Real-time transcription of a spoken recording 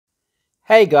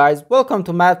Hey guys, welcome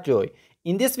to Math Joy.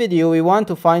 In this video, we want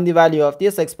to find the value of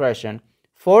this expression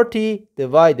 40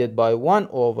 divided by 1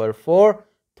 over 4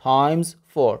 times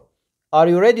 4. Are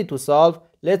you ready to solve?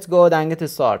 Let's go ahead and get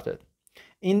started.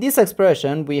 In this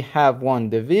expression, we have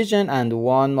one division and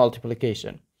one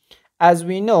multiplication. As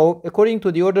we know, according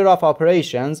to the order of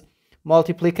operations,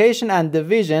 multiplication and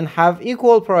division have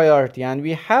equal priority and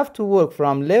we have to work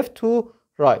from left to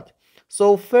right.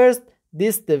 So first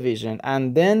this division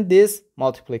and then this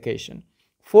multiplication.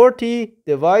 40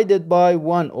 divided by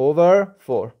 1 over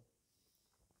 4.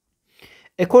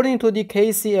 According to the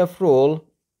KCF rule,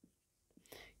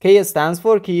 K stands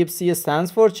for keep, C stands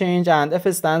for change, and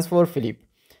F stands for flip.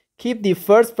 Keep the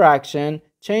first fraction,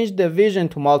 change division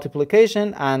to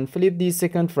multiplication, and flip the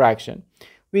second fraction.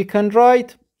 We can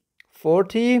write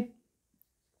 40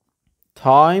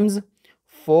 times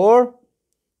 4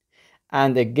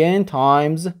 and again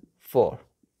times 4.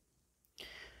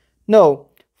 Now,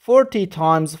 40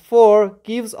 times 4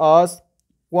 gives us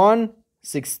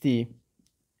 160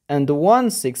 and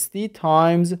 160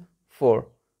 times 4,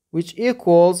 which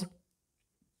equals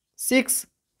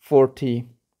 640.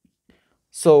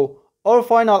 So our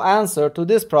final answer to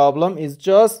this problem is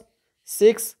just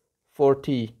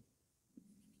 640.